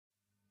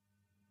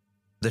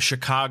The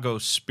Chicago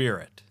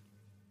Spirit.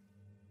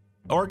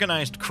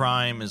 Organized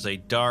crime is a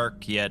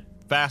dark yet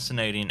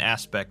fascinating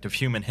aspect of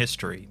human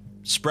history,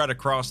 spread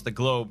across the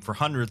globe for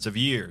hundreds of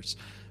years,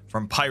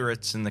 from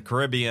pirates in the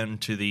Caribbean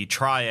to the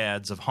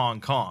triads of Hong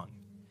Kong.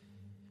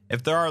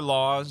 If there are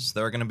laws,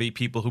 there are going to be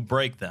people who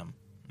break them,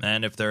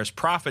 and if there is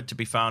profit to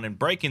be found in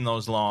breaking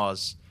those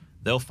laws,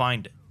 they'll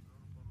find it.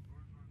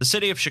 The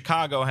city of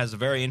Chicago has a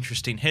very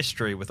interesting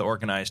history with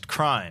organized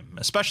crime,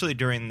 especially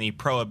during the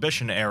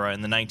Prohibition era in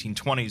the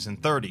 1920s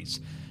and 30s,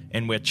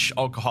 in which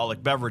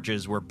alcoholic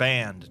beverages were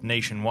banned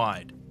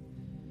nationwide.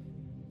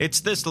 It's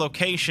this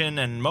location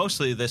and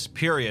mostly this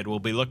period we'll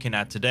be looking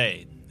at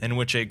today, in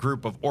which a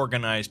group of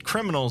organized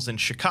criminals in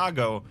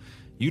Chicago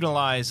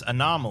utilize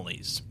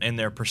anomalies in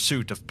their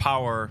pursuit of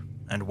power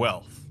and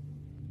wealth.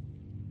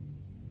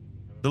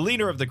 The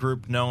leader of the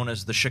group, known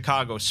as the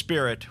Chicago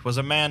Spirit, was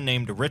a man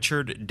named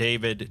Richard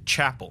David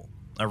Chappell,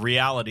 a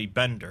reality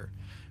bender,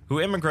 who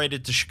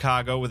immigrated to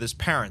Chicago with his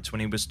parents when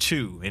he was 2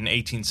 in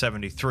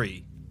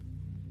 1873.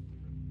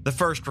 The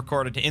first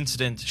recorded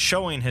incident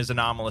showing his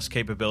anomalous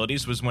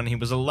capabilities was when he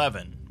was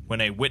 11, when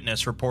a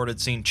witness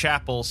reported seeing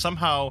Chappell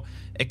somehow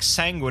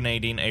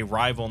exsanguinating a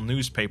rival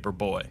newspaper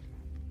boy.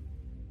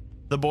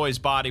 The boy's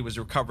body was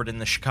recovered in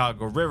the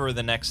Chicago River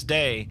the next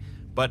day,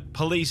 but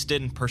police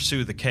didn't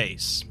pursue the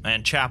case,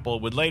 and Chappell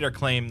would later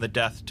claim the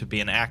death to be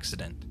an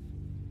accident.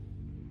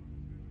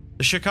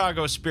 The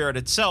Chicago Spirit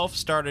itself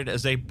started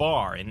as a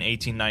bar in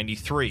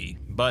 1893,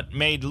 but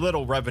made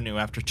little revenue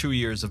after 2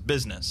 years of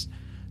business,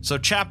 so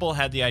Chappell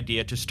had the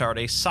idea to start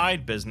a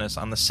side business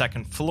on the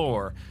second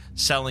floor,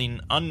 selling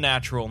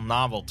unnatural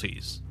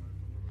novelties.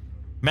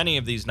 Many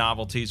of these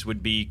novelties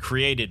would be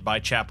created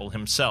by Chappell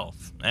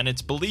himself, and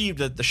it's believed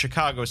that the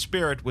Chicago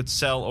Spirit would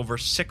sell over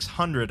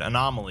 600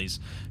 anomalies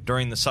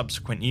during the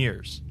subsequent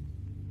years.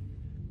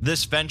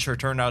 This venture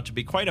turned out to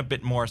be quite a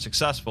bit more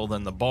successful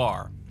than the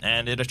bar,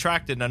 and it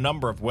attracted a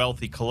number of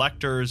wealthy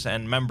collectors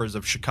and members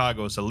of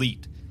Chicago's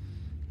elite.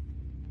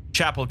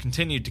 Chappell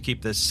continued to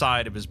keep this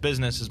side of his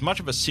business as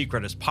much of a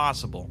secret as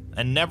possible,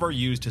 and never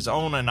used his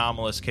own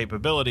anomalous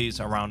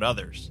capabilities around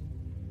others.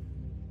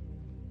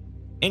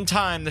 In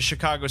time, the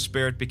Chicago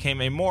Spirit became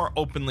a more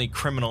openly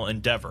criminal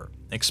endeavor,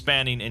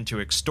 expanding into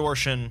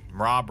extortion,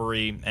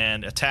 robbery,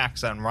 and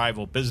attacks on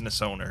rival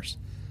business owners.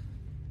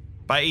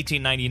 By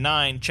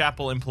 1899,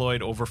 Chappell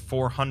employed over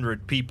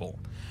 400 people,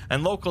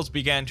 and locals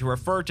began to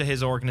refer to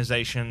his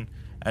organization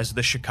as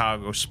the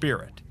Chicago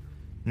Spirit,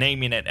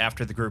 naming it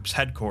after the group's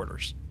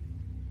headquarters.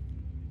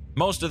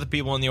 Most of the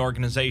people in the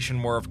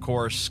organization were, of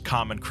course,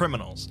 common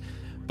criminals,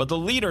 but the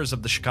leaders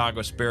of the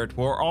Chicago Spirit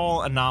were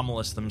all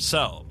anomalous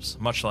themselves,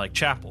 much like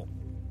Chappell.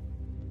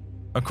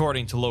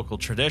 According to local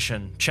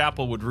tradition,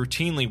 Chappell would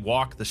routinely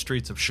walk the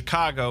streets of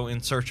Chicago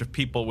in search of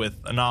people with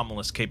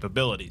anomalous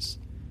capabilities.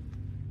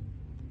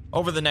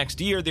 Over the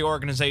next year, the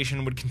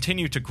organization would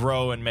continue to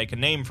grow and make a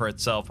name for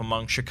itself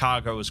among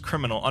Chicago's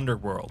criminal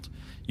underworld,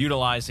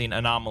 utilizing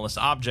anomalous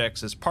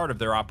objects as part of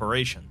their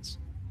operations.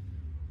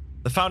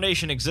 The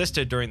Foundation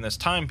existed during this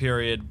time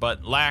period,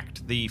 but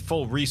lacked the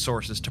full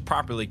resources to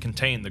properly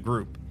contain the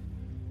group.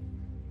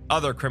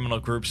 Other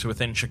criminal groups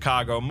within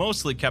Chicago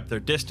mostly kept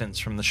their distance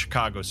from the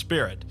Chicago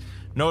Spirit,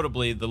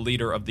 notably the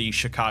leader of the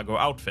Chicago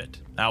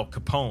outfit, Al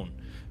Capone,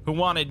 who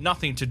wanted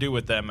nothing to do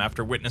with them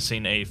after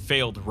witnessing a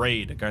failed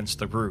raid against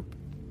the group.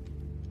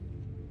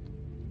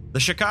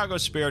 The Chicago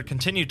Spirit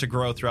continued to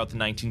grow throughout the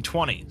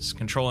 1920s,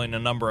 controlling a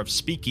number of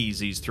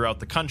speakeasies throughout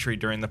the country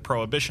during the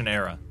Prohibition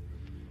era.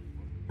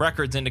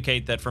 Records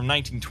indicate that from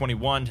 1921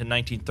 to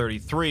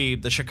 1933,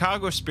 the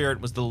Chicago Spirit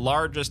was the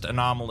largest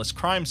anomalous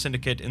crime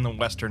syndicate in the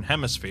Western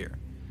Hemisphere.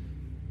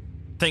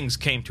 Things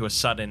came to a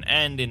sudden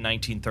end in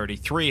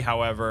 1933,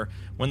 however,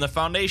 when the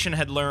Foundation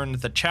had learned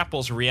that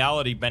Chappell's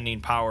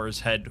reality-bending powers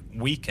had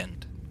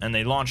weakened, and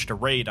they launched a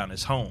raid on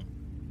his home.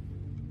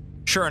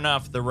 Sure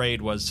enough, the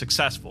raid was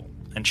successful,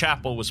 and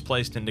Chappell was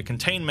placed into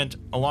containment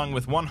along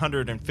with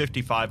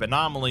 155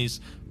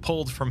 anomalies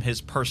pulled from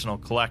his personal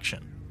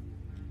collection.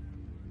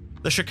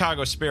 The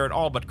Chicago Spirit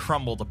all but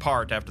crumbled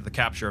apart after the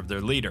capture of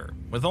their leader,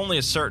 with only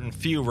a certain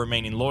few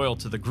remaining loyal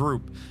to the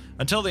group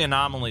until the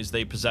anomalies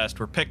they possessed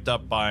were picked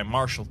up by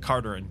Marshall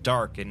Carter and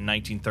Dark in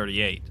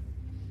 1938.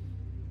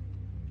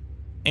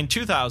 In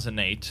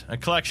 2008, a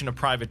collection of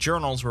private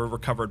journals were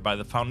recovered by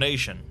the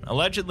Foundation,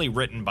 allegedly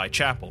written by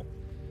Chappell.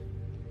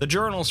 The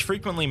journals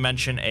frequently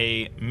mention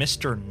a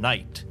Mr.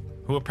 Knight,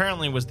 who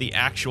apparently was the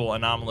actual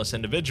anomalous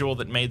individual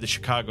that made the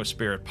Chicago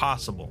Spirit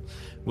possible,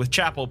 with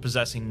Chappell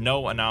possessing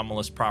no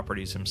anomalous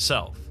properties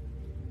himself.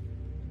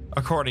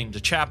 According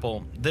to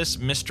Chappell, this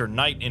Mr.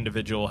 Knight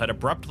individual had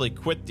abruptly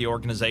quit the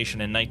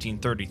organization in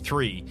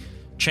 1933,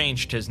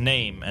 changed his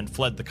name, and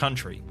fled the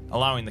country,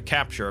 allowing the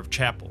capture of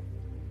Chappell.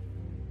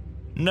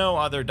 No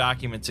other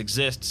documents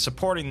exist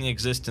supporting the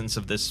existence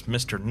of this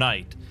Mr.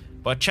 Knight,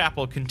 but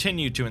Chappell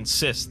continued to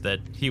insist that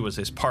he was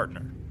his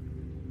partner.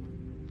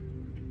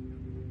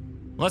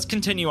 Let's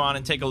continue on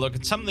and take a look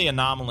at some of the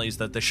anomalies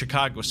that the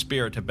Chicago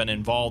Spirit have been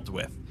involved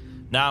with,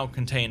 now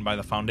contained by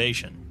the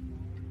Foundation.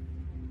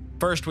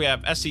 First, we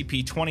have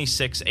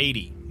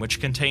SCP-2680, which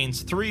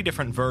contains 3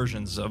 different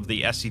versions of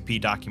the SCP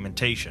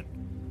documentation.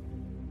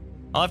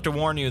 I'll have to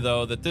warn you,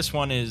 though, that this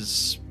one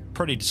is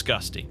pretty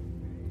disgusting.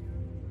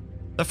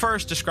 The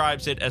first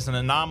describes it as an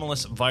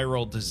anomalous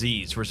viral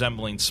disease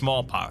resembling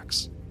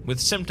smallpox, with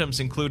symptoms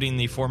including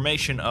the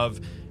formation of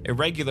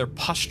irregular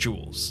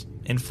pustules,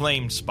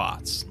 inflamed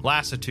spots,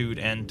 lassitude,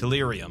 and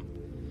delirium.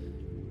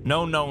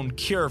 No known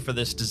cure for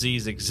this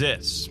disease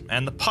exists,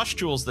 and the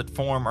pustules that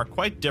form are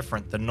quite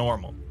different than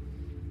normal.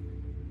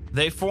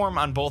 They form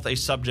on both a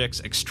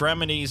subject's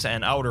extremities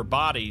and outer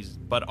bodies,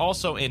 but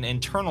also in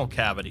internal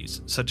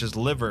cavities, such as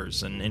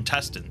livers and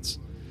intestines.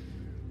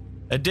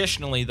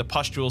 Additionally, the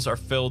pustules are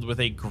filled with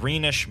a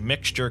greenish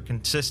mixture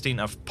consisting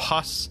of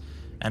pus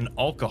and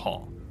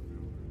alcohol.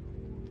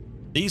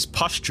 These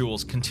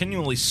pustules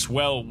continually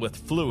swell with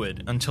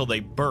fluid until they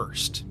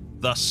burst,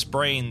 thus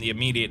spraying the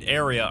immediate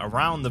area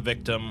around the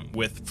victim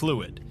with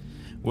fluid,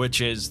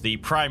 which is the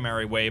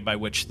primary way by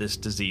which this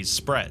disease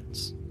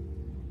spreads.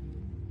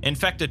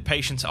 Infected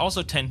patients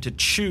also tend to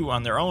chew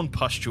on their own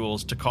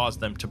pustules to cause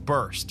them to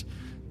burst,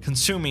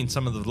 consuming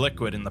some of the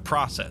liquid in the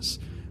process,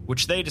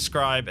 which they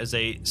describe as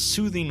a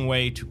soothing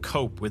way to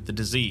cope with the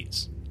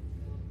disease.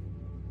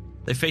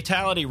 The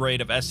fatality rate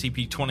of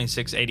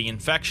SCP-2680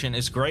 infection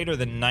is greater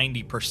than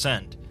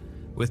 90%,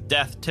 with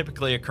death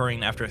typically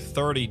occurring after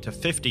 30 to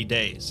 50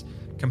 days,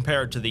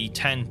 compared to the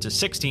 10 to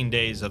 16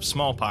 days of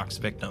smallpox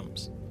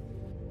victims.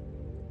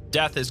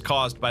 Death is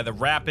caused by the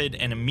rapid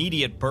and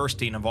immediate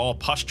bursting of all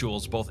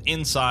pustules both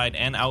inside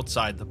and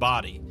outside the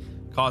body,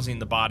 causing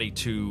the body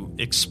to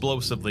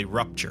explosively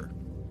rupture.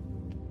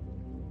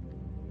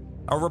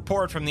 A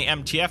report from the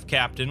MTF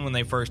captain when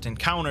they first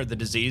encountered the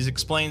disease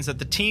explains that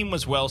the team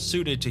was well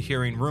suited to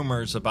hearing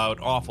rumors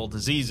about awful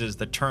diseases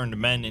that turned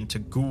men into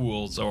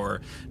ghouls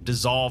or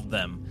dissolved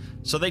them,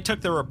 so they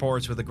took their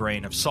reports with a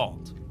grain of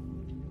salt.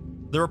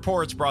 The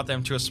reports brought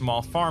them to a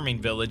small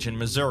farming village in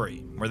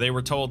Missouri, where they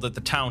were told that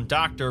the town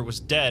doctor was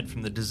dead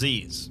from the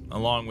disease,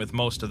 along with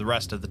most of the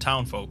rest of the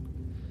townfolk.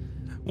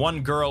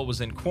 One girl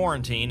was in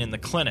quarantine in the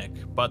clinic,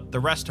 but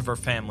the rest of her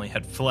family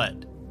had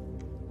fled.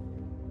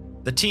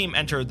 The team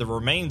entered the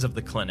remains of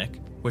the clinic,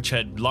 which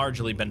had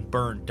largely been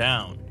burned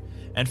down,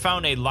 and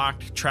found a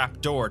locked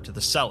trapdoor to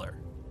the cellar.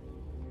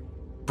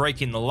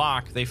 Breaking the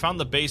lock, they found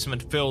the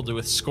basement filled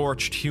with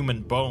scorched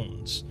human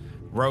bones,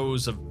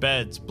 rows of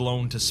beds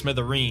blown to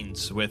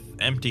smithereens with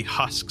empty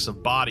husks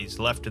of bodies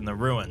left in the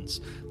ruins,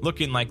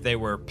 looking like they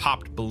were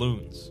popped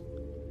balloons.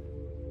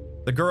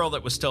 The girl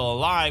that was still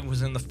alive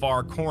was in the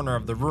far corner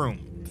of the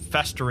room,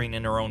 festering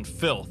in her own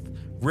filth,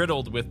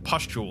 riddled with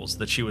pustules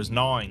that she was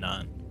gnawing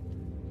on.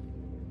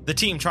 The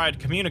team tried to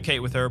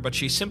communicate with her, but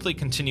she simply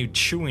continued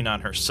chewing on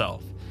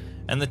herself,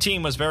 and the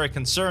team was very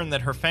concerned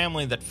that her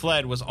family that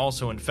fled was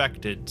also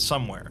infected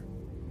somewhere.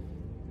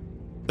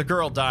 The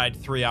girl died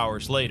 3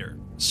 hours later,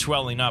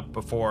 swelling up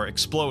before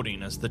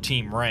exploding as the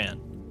team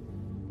ran.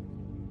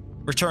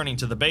 Returning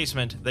to the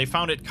basement, they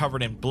found it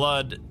covered in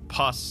blood,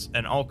 pus,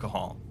 and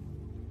alcohol.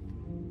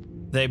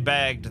 They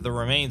bagged the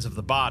remains of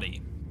the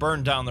body,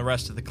 burned down the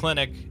rest of the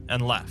clinic,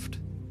 and left.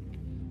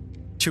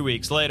 2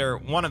 weeks later,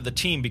 one of the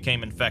team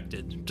became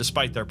infected,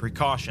 despite their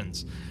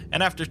precautions,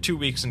 and after 2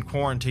 weeks in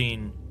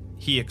quarantine,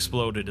 he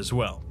exploded as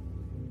well.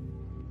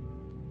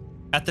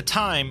 At the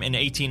time, in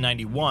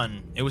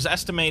 1891, it was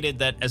estimated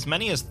that as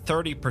many as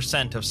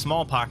 30% of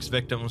smallpox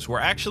victims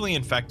were actually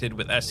infected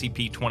with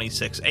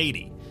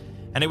SCP-2680,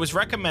 and it was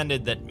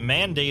recommended that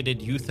mandated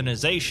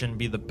euthanization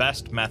be the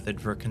best method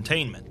for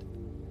containment.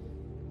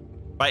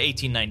 By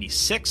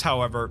 1896,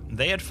 however,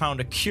 they had found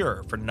a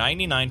cure for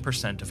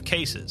 99% of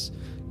cases,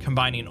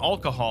 combining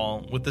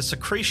alcohol with the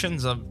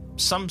secretions of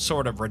some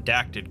sort of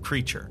redacted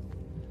creature.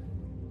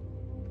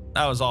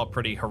 That was all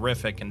pretty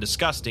horrific and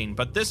disgusting,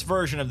 but this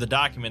version of the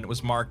document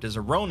was marked as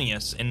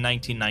erroneous in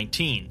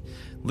 1919,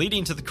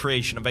 leading to the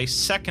creation of a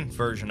second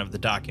version of the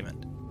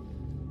document.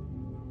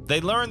 They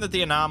learned that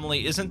the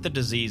anomaly isn't the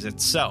disease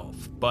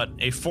itself, but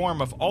a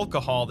form of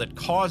alcohol that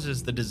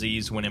causes the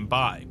disease when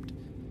imbibed.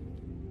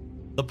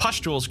 The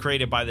pustules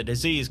created by the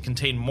disease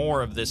contain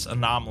more of this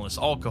anomalous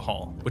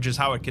alcohol, which is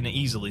how it can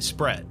easily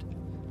spread.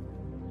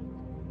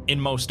 In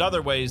most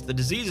other ways, the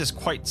disease is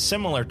quite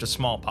similar to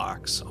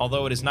smallpox,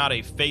 although it is not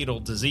a fatal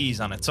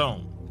disease on its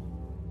own.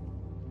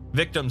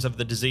 Victims of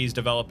the disease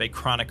develop a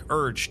chronic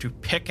urge to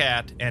pick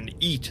at and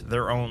eat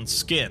their own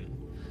skin,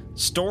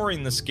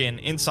 storing the skin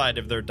inside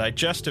of their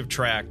digestive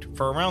tract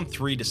for around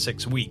 3 to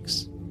 6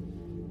 weeks.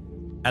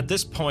 At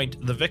this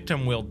point, the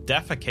victim will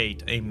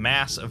defecate a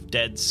mass of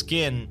dead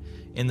skin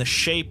in the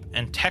shape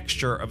and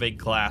texture of a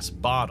glass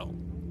bottle.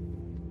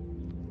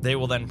 They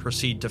will then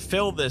proceed to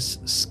fill this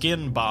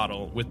skin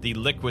bottle with the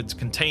liquids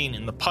contained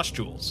in the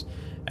pustules,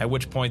 at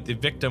which point the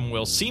victim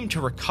will seem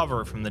to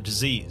recover from the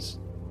disease.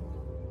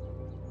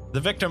 The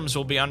victims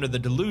will be under the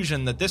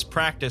delusion that this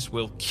practice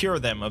will cure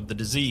them of the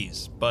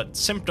disease, but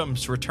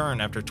symptoms return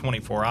after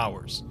 24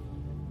 hours.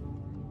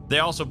 They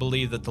also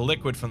believe that the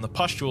liquid from the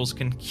pustules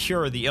can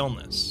cure the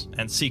illness,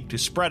 and seek to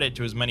spread it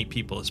to as many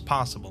people as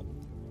possible.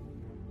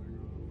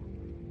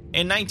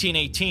 In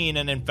 1918,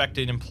 an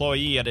infected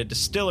employee at a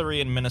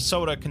distillery in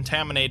Minnesota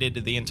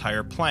contaminated the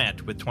entire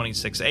plant with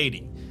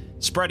 2680,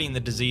 spreading the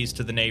disease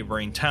to the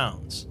neighboring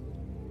towns.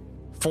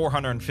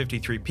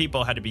 453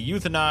 people had to be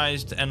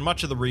euthanized, and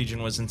much of the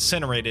region was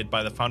incinerated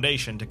by the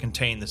Foundation to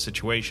contain the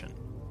situation.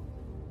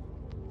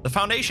 The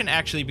Foundation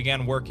actually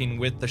began working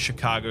with the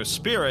Chicago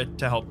Spirit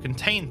to help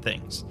contain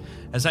things,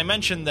 as I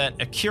mentioned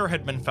that a cure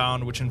had been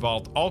found which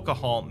involved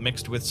alcohol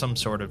mixed with some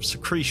sort of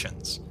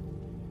secretions.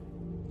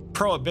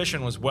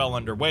 Prohibition was well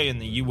underway in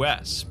the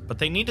US, but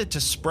they needed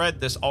to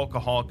spread this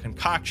alcohol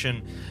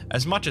concoction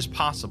as much as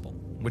possible,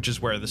 which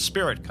is where the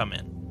Spirit come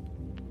in.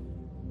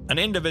 An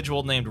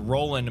individual named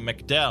Roland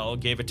McDell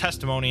gave a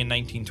testimony in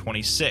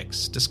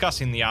 1926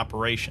 discussing the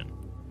operation.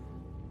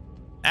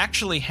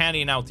 Actually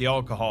handing out the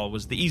alcohol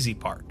was the easy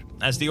part,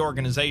 as the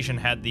organization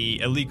had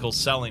the illegal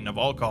selling of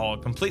alcohol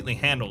completely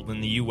handled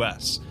in the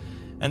US,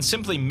 and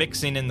simply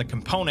mixing in the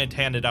component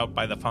handed out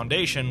by the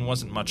Foundation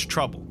wasn't much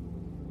trouble.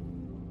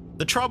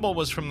 The trouble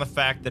was from the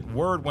fact that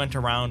word went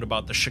around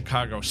about the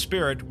Chicago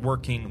Spirit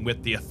working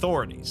with the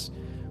authorities,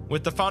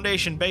 with the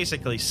Foundation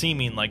basically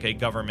seeming like a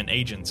government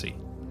agency.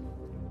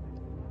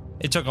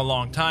 It took a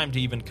long time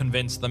to even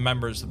convince the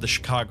members of the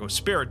Chicago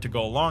Spirit to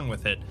go along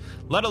with it,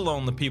 let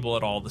alone the people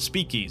at all the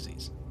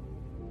speakeasies.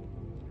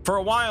 For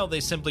a while,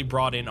 they simply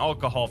brought in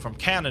alcohol from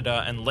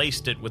Canada and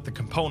laced it with the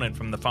component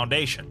from the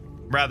Foundation,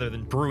 rather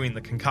than brewing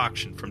the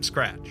concoction from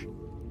scratch.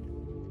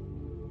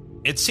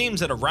 It seems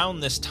that around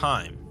this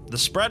time, the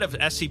spread of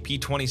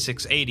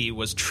SCP-2680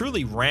 was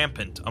truly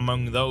rampant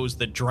among those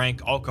that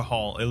drank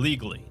alcohol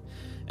illegally,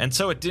 and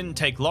so it didn't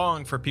take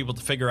long for people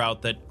to figure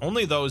out that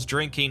only those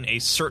drinking a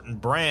certain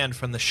brand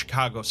from the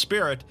Chicago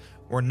Spirit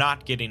were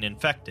not getting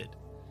infected.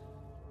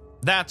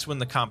 That's when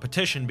the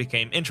competition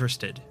became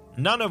interested,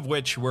 none of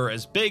which were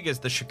as big as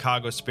the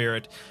Chicago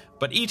Spirit,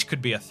 but each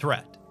could be a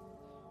threat.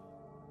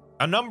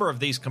 A number of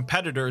these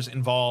competitors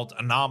involved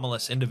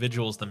anomalous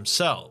individuals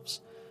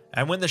themselves,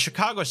 and when the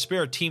Chicago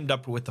Spirit teamed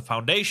up with the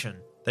Foundation,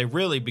 they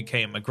really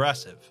became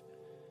aggressive.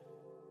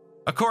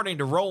 According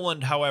to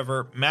Roland,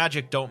 however,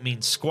 magic don't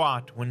mean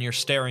squat when you're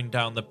staring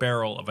down the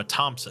barrel of a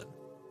Thompson.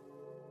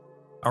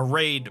 A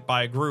raid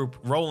by a group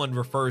Roland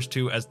refers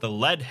to as the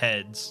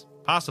Leadheads,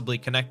 possibly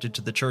connected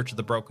to the Church of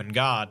the Broken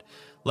God,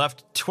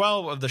 left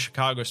 12 of the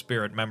Chicago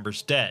Spirit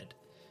members dead.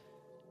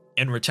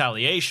 In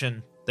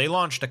retaliation, they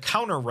launched a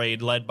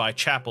counter-raid led by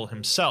Chapel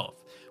himself,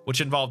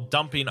 which involved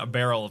dumping a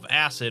barrel of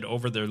acid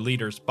over their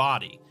leader's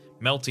body,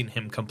 melting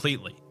him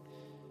completely.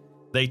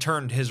 They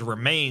turned his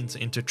remains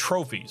into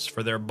trophies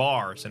for their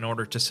bars in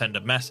order to send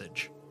a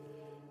message.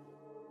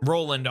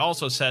 Roland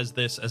also says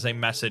this as a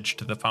message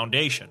to the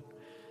Foundation,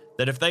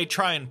 that if they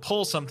try and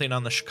pull something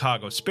on the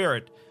Chicago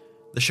Spirit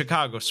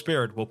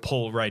will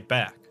pull right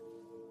back.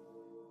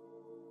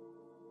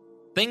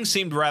 Things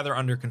seemed rather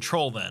under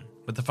control then,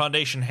 with the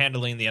Foundation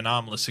handling the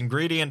anomalous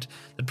ingredient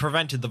that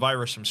prevented the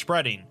virus from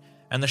spreading,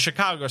 and the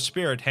Chicago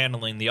Spirit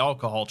handling the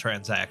alcohol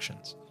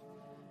transactions.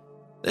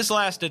 This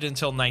lasted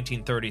until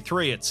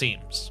 1933, it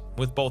seems,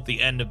 with both the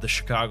end of the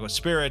Chicago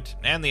Spirit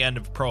and the end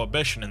of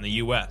Prohibition in the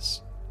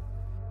US.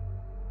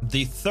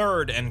 The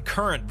third and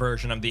current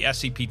version of the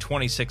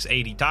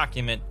SCP-2680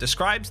 document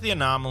describes the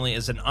anomaly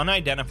as an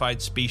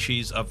unidentified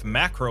species of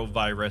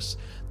macrovirus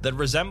that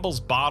resembles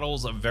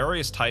bottles of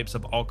various types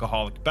of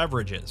alcoholic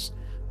beverages,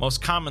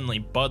 most commonly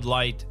Bud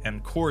Light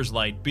and Coors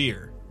Light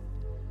beer.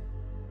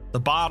 The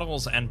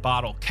bottles and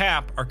bottle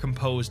cap are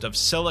composed of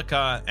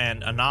silica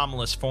and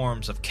anomalous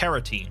forms of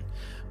carotene,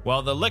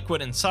 while the liquid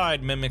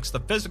inside mimics the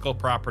physical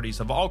properties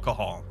of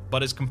alcohol,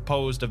 but is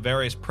composed of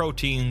various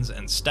proteins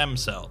and stem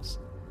cells.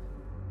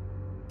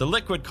 The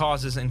liquid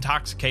causes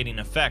intoxicating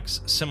effects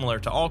similar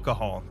to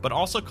alcohol, but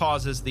also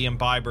causes the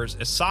imbiber's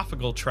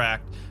esophageal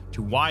tract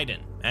to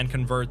widen and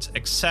converts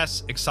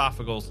excess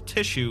esophageal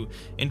tissue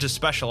into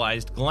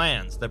specialized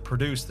glands that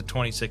produce the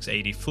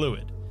 2680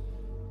 fluid.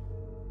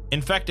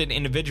 Infected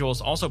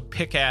individuals also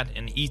pick at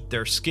and eat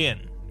their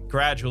skin,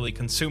 gradually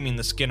consuming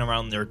the skin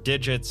around their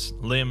digits,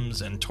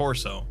 limbs, and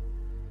torso.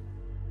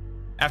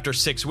 After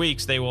 6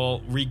 weeks, they will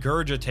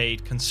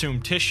regurgitate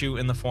consumed tissue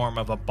in the form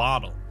of a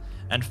bottle,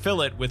 and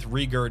fill it with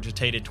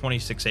regurgitated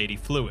 2680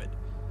 fluid.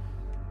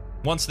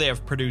 Once they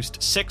have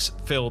produced 6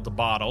 filled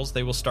bottles,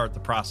 they will start the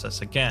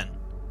process again.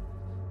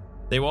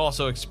 They will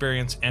also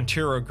experience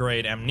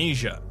anterograde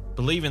amnesia,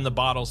 believing the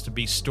bottles to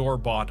be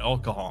store-bought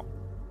alcohol.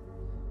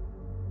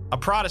 A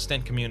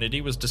Protestant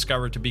community was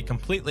discovered to be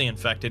completely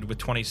infected with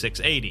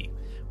 2680,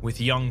 with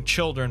young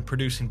children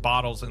producing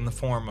bottles in the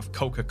form of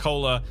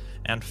Coca-Cola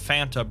and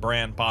Fanta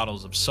brand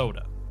bottles of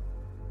soda.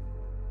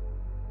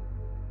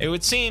 It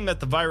would seem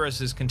that the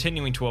virus is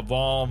continuing to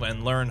evolve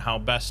and learn how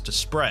best to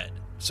spread,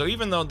 so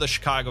even though the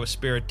Chicago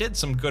Spirit did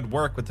some good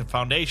work with the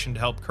Foundation to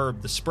help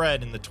curb the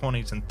spread in the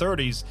 20s and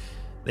 30s,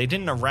 they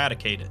didn't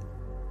eradicate it.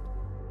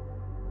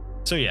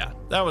 So yeah,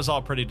 that was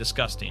all pretty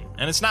disgusting,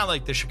 and it's not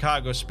like the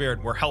Chicago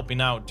Spirit were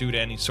helping out due to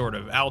any sort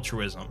of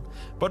altruism,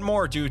 but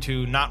more due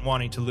to not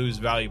wanting to lose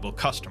valuable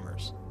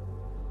customers.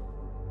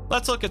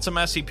 Let's look at some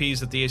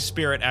SCPs that the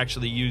Spirit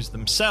actually used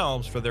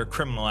themselves for their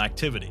criminal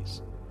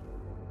activities.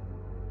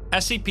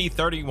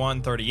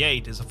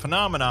 SCP-3138 is a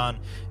phenomenon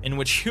in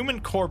which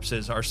human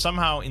corpses are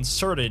somehow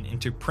inserted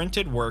into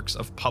printed works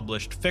of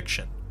published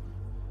fiction.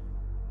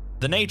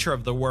 The nature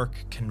of the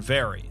work can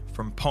vary,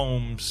 from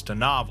poems to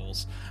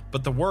novels,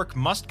 but the work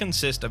must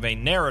consist of a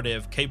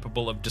narrative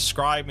capable of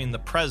describing the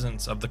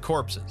presence of the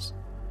corpses.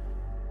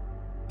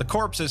 The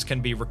corpses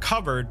can be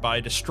recovered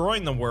by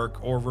destroying the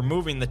work or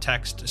removing the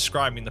text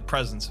describing the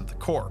presence of the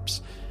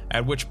corpse,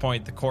 at which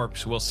point the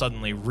corpse will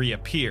suddenly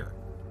reappear.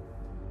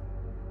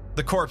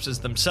 The corpses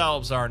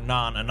themselves are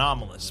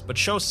non-anomalous, but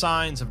show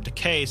signs of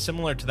decay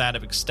similar to that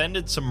of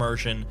extended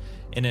submersion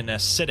in an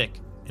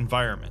acidic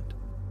environment.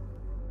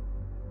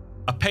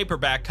 A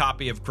paperback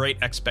copy of Great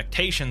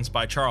Expectations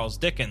by Charles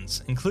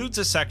Dickens includes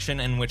a section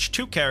in which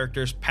two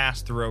characters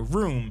pass through a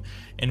room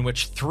in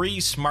which three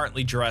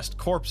smartly dressed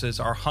corpses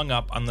are hung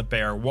up on the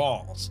bare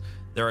walls,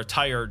 their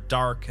attire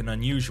dark and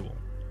unusual.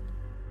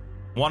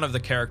 One of the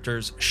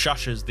characters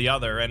shushes the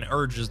other and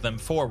urges them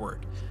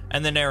forward,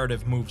 and the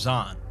narrative moves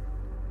on.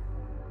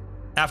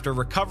 After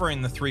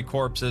recovering the three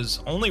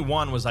corpses, only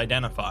one was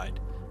identified,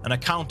 an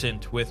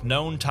accountant with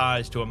known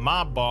ties to a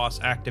mob boss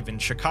active in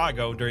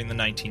Chicago during the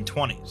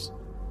 1920s.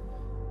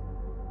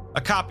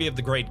 A copy of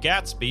The Great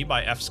Gatsby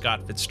by F.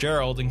 Scott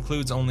Fitzgerald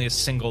includes only a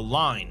single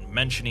line,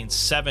 mentioning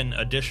 7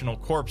 additional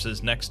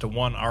corpses next to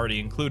one already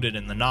included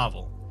in the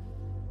novel.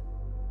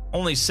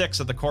 Only 6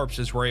 of the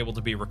corpses were able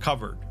to be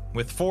recovered,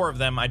 with 4 of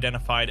them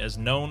identified as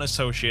known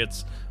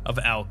associates of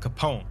Al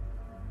Capone.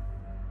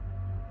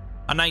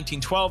 A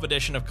 1912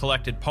 edition of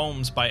Collected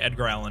Poems by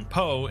Edgar Allan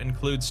Poe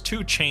includes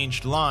 2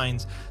 changed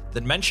lines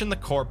that mention the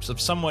corpse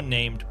of someone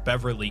named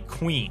Beverly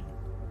Queen.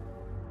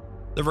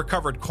 The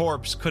recovered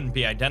corpse couldn't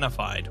be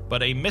identified,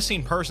 but a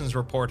missing persons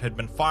report had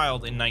been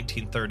filed in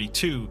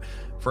 1932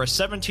 for a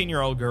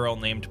 17-year-old girl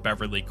named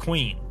Beverly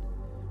Queen,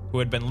 who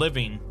had been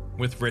living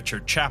with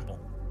Richard Chappell.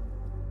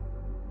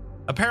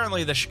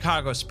 Apparently, the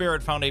Chicago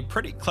Spirit found a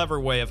pretty clever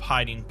way of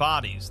hiding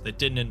bodies that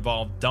didn't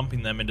involve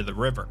dumping them into the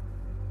river.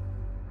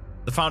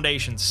 The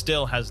Foundation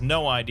still has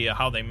no idea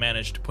how they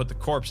managed to put the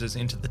corpses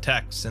into the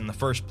texts in the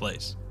first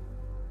place.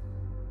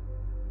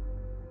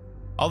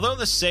 Although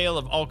the sale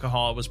of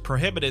alcohol was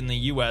prohibited in the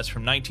US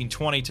from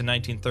 1920 to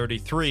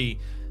 1933,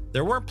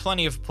 there were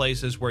plenty of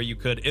places where you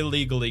could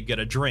illegally get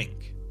a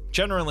drink,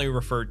 generally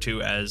referred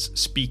to as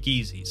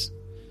speakeasies.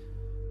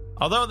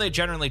 Although they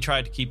generally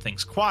tried to keep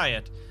things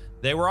quiet,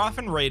 they were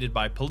often raided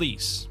by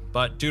police,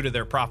 but due to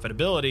their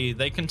profitability,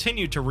 they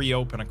continued to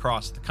reopen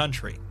across the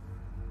country.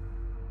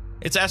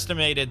 It's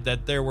estimated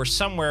that there were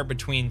somewhere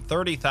between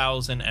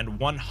 30,000 and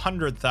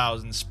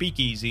 100,000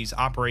 speakeasies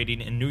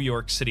operating in New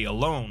York City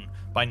alone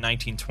by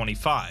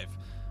 1925,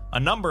 a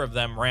number of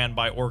them ran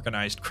by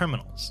organized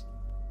criminals.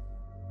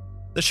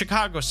 The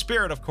Chicago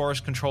Spirit, of course,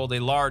 controlled a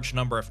large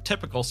number of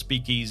typical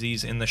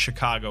speakeasies in the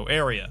Chicago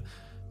area,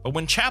 but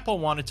when Chappell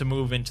wanted to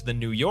move into the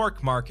New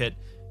York market,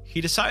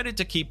 he decided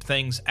to keep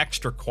things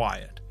extra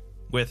quiet,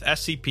 with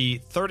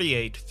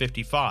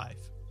SCP-3855.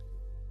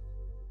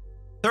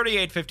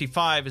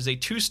 3855 is a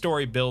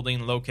 2-story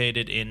building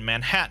located in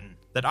Manhattan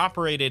that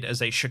operated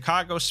as a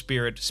Chicago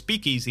Spirit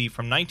speakeasy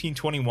from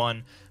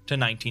 1921 to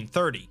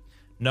 1930,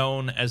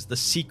 known as the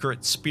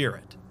Secret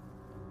Spirit.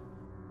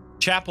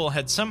 Chappell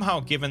had somehow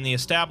given the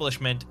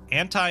establishment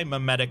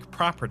anti-memetic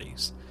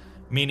properties,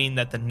 meaning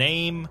that the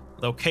name,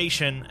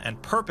 location,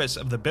 and purpose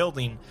of the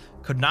building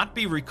could not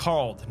be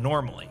recalled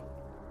normally.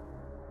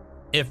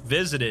 If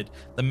visited,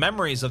 the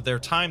memories of their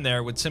time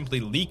there would simply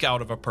leak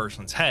out of a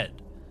person's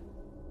head.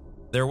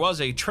 There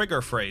was a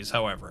trigger phrase,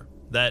 however,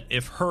 that,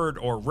 if heard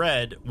or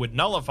read, would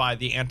nullify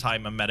the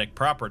anti-memetic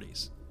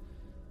properties.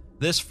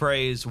 This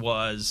phrase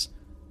was,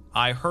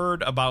 "I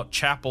heard about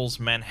Chappell's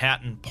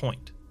Manhattan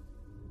Point."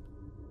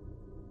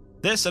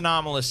 This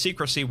anomalous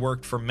secrecy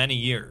worked for many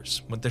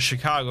years, with the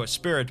Chicago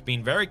Spirit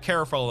being very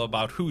careful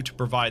about who to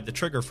provide the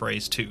trigger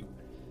phrase to.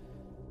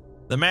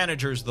 The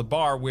managers of the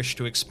bar wished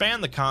to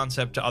expand the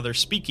concept to other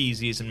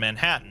speakeasies in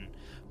Manhattan,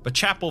 but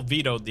Chappell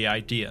vetoed the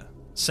idea,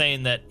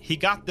 saying that he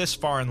got this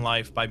far in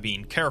life by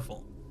being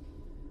careful.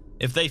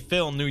 If they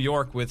fill New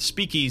York with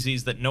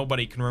speakeasies that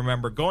nobody can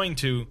remember going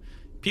to,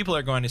 people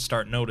are going to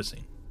start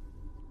noticing.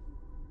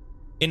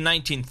 In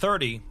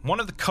 1930, one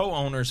of the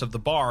co-owners of the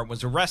bar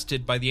was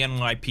arrested by the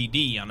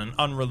NYPD on an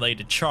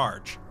unrelated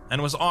charge,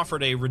 and was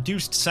offered a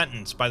reduced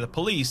sentence by the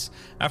police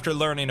after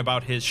learning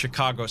about his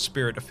Chicago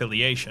Spirit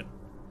affiliation.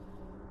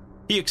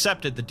 He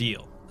accepted the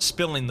deal,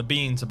 spilling the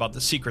beans about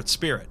the Secret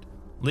Spirit,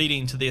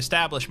 leading to the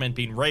establishment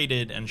being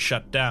raided and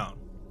shut down.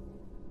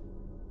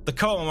 The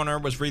co-owner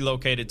was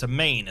relocated to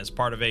Maine as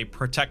part of a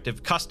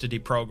protective custody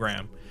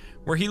program,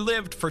 where he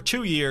lived for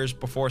 2 years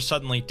before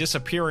suddenly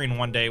disappearing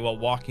one day while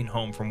walking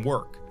home from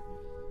work.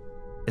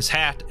 His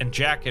hat and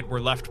jacket were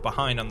left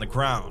behind on the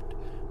ground,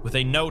 with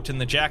a note in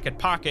the jacket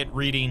pocket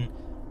reading,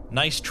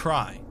 "Nice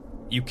try.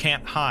 You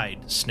can't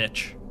hide,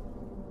 snitch."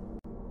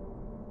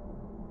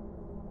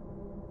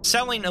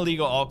 Selling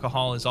illegal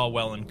alcohol is all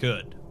well and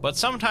good, but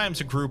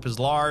sometimes a group as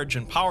large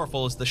and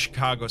powerful as the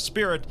Chicago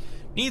Spirit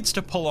needs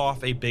to pull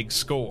off a big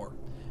score,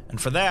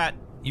 and for that,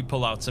 you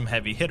pull out some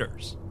heavy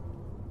hitters.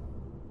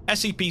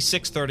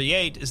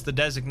 SCP-638 is the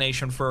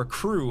designation for a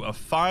crew of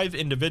 5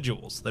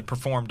 individuals that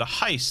performed a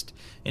heist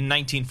in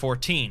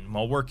 1914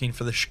 while working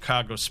for the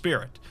Chicago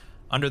Spirit,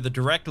 under the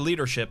direct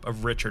leadership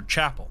of Richard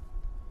Chappell.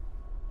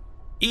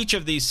 Each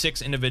of these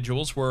 6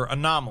 individuals were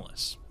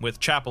anomalous, with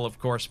Chappell, of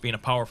course, being a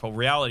powerful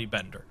reality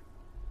bender.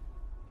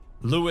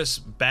 Louis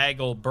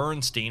Bagel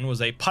Bernstein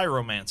was a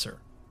pyromancer.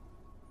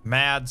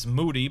 Mads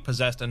Moody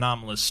possessed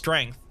anomalous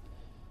strength.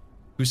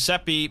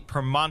 Giuseppe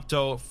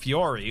Permonto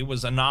Fiori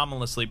was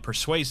anomalously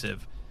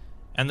persuasive,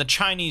 and the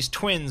Chinese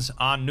twins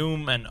Ah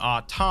Noom and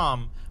Ah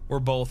Tom were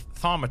both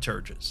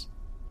thaumaturges.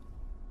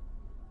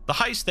 The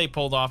heist they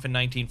pulled off in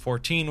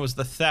 1914 was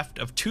the theft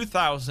of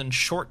 2,000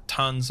 short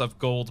tons of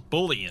gold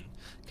bullion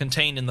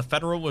contained in the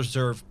Federal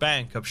Reserve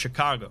Bank of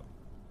Chicago.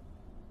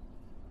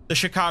 The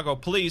Chicago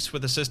police,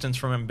 with assistance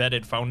from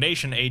embedded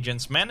Foundation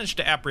agents, managed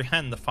to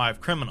apprehend the 5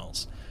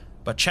 criminals,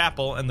 but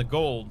Chappell and the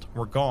gold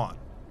were gone.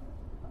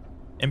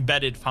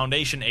 Embedded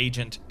Foundation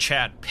agent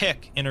Chad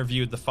Pick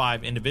interviewed the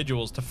 5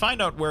 individuals to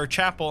find out where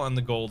Chappell and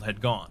the gold had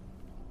gone.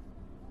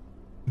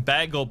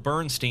 Bagel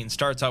Bernstein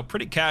starts out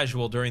pretty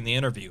casual during the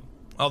interview,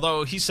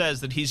 although he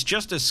says that he's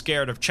just as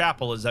scared of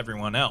Chappell as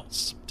everyone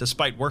else,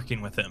 despite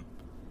working with him.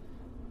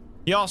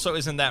 He also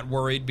isn't that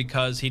worried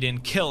because he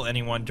didn't kill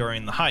anyone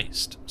during the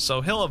heist,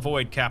 so he'll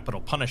avoid capital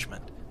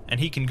punishment, and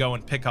he can go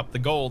and pick up the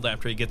gold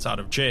after he gets out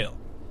of jail.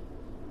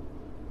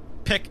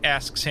 Pick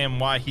asks him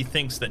why he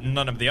thinks that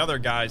none of the other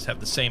guys have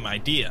the same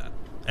idea,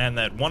 and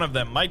that one of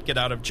them might get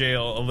out of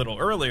jail a little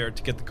earlier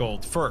to get the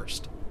gold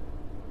first.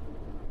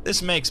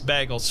 This makes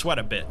Bagel sweat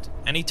a bit,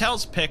 and he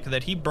tells Pick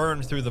that he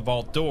burned through the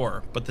vault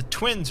door, but the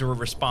twins were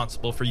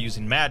responsible for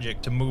using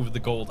magic to move the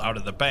gold out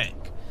of the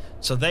bank,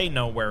 so they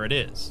know where it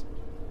is.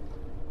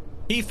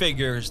 He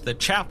figures that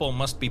Chappell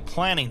must be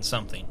planning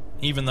something,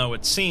 even though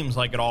it seems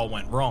like it all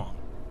went wrong.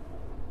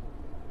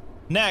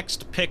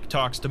 Next, Pick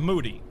talks to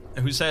Moody,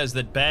 who says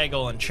that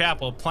Bagel and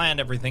Chappell planned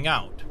everything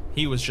out.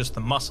 He was just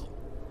the muscle.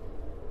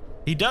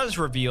 He does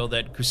reveal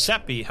that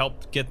Giuseppe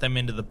helped get them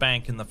into the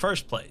bank in the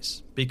first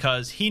place,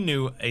 because he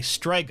knew a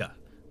strega,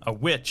 a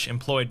witch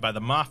employed by the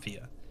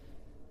mafia.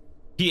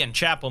 He and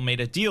Chappell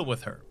made a deal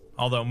with her,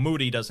 although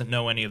Moody doesn't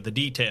know any of the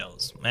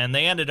details, and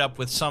they ended up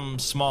with some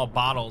small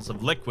bottles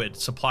of liquid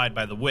supplied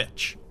by the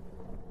witch.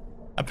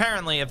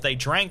 Apparently, if they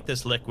drank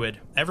this liquid,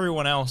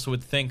 everyone else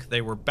would think they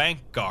were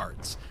bank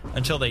guards,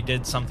 until they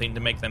did something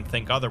to make them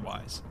think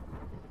otherwise.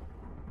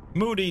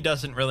 Moody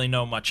doesn't really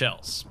know much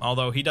else,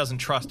 although he doesn't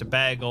trust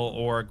Bagel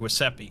or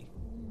Giuseppe.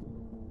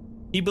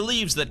 He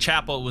believes that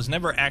Chappell was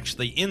never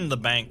actually in the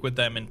bank with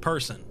them in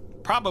person,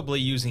 probably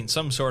using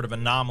some sort of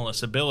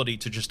anomalous ability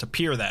to just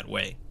appear that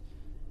way.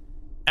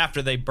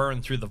 After they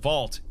burned through the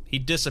vault, he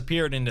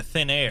disappeared into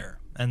thin air,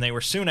 and they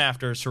were soon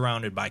after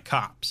surrounded by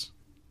cops.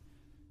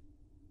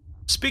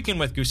 Speaking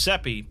with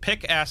Giuseppe,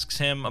 Pick asks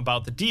him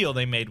about the deal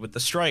they made with the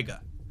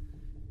Strega.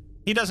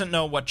 He doesn't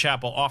know what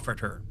Chappell offered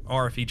her,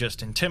 or if he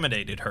just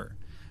intimidated her,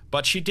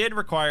 but she did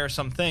require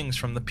some things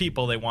from the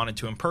people they wanted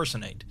to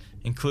impersonate,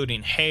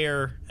 including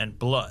hair and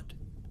blood.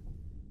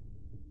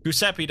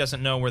 Giuseppe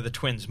doesn't know where the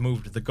twins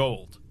moved the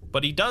gold,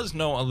 but he does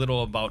know a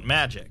little about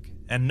magic,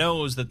 and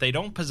knows that they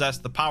don't possess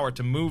the power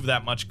to move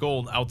that much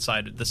gold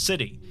outside the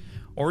city,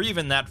 or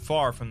even that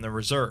far from the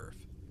reserve.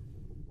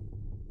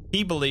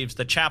 He believes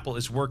that Chappell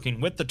is working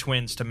with the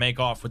twins to make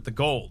off with the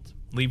gold,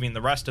 leaving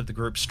the rest of the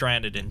group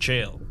stranded in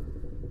jail.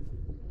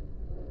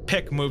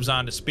 Pick moves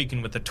on to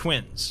speaking with the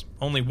twins,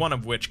 only one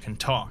of which can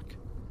talk.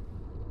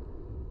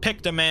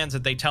 Pick demands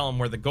that they tell him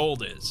where the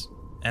gold is,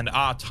 and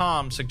Ah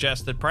Tom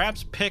suggests that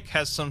perhaps Pick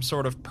has some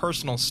sort of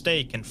personal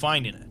stake in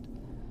finding it.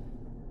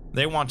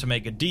 They want to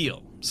make a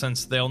deal,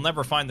 since they'll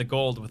never find the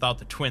gold without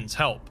the twins'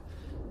 help.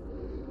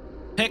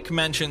 Pick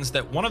mentions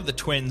that one of the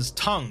twins'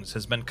 tongues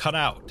has been cut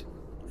out,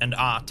 and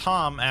Ah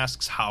Tom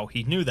asks how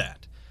he knew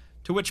that,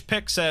 to which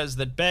Pick says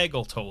that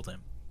Bagel told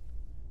him.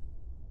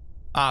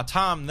 Ah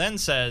Tom then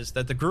says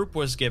that the group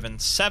was given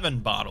 7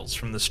 bottles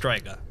from the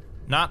Strega,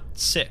 not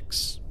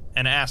 6,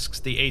 and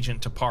asks the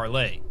agent to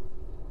parlay.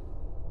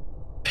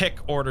 Pick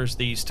orders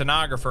the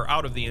stenographer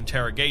out of the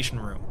interrogation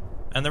room,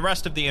 and the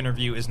rest of the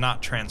interview is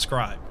not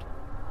transcribed.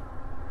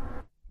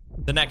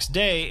 The next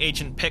day,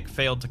 Agent Pick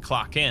failed to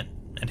clock in,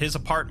 and his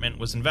apartment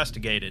was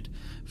investigated,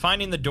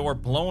 finding the door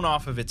blown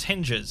off of its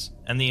hinges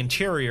and the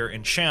interior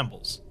in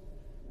shambles.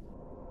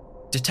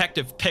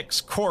 Detective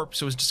Pick's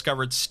corpse was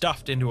discovered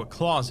stuffed into a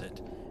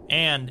closet,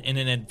 and in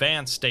an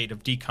advanced state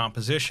of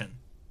decomposition,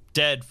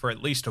 dead for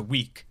at least a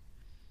week.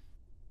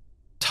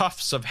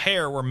 Tufts of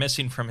hair were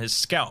missing from his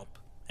scalp,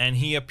 and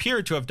he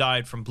appeared to have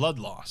died from blood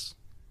loss.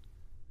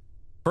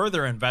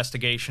 Further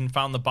investigation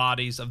found the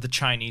bodies of the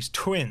Chinese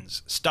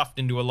twins stuffed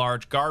into a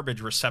large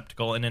garbage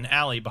receptacle in an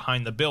alley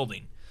behind the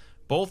building,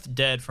 both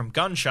dead from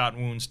gunshot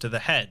wounds to the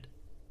head.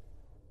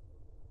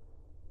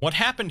 What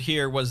happened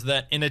here was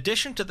that in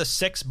addition to the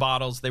 6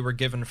 bottles they were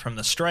given from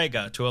the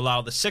Strega to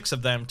allow the 6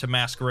 of them to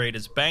masquerade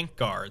as bank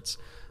guards,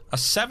 a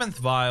 7th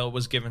vial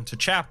was given to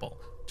Chappell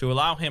to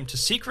allow him to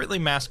secretly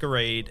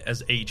masquerade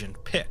as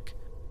Agent Pick.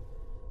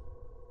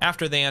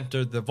 After they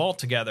entered the vault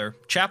together,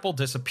 Chapel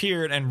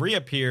disappeared and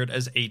reappeared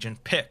as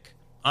Agent Pick,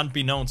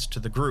 unbeknownst to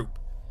the group.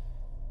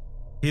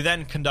 He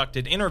then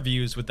conducted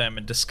interviews with them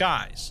in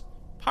disguise,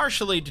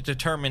 partially to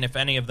determine if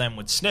any of them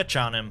would snitch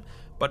on him,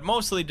 but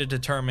mostly to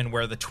determine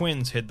where the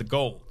twins hid the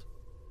gold.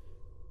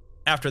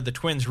 After the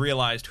twins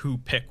realized who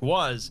Pick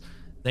was,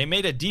 they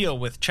made a deal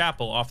with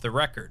Chapel off the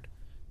record,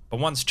 but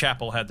once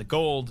Chapel had the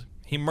gold,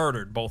 he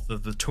murdered both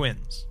of the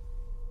twins.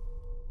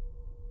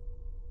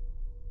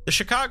 The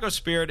Chicago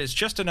Spirit is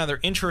just another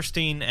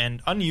interesting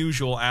and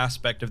unusual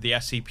aspect of the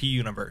SCP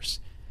universe,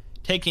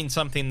 taking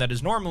something that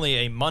is normally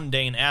a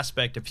mundane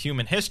aspect of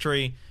human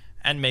history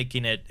and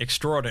making it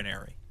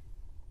extraordinary.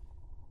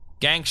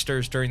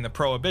 Gangsters during the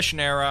Prohibition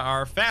era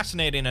are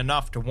fascinating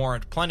enough to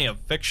warrant plenty of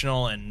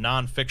fictional and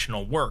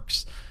non-fictional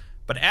works,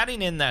 but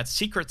adding in that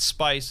secret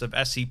spice of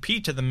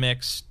SCP to the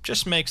mix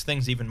just makes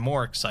things even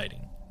more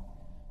exciting.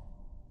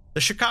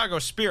 The Chicago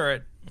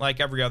Spirit, like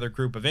every other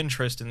group of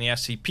interest in the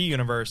SCP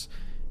universe,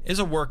 is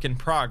a work in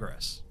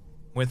progress,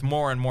 with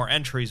more and more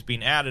entries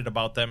being added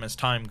about them as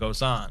time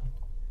goes on.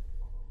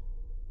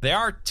 They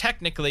are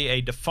technically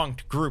a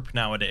defunct group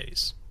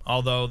nowadays,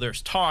 although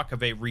there's talk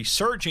of a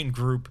resurging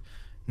group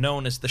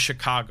known as the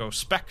Chicago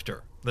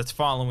Spectre that's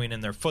following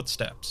in their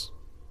footsteps.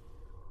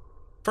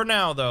 For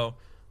now, though,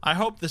 I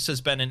hope this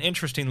has been an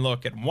interesting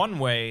look at one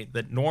way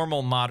that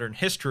normal modern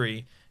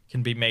history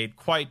can be made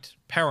quite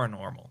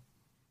paranormal.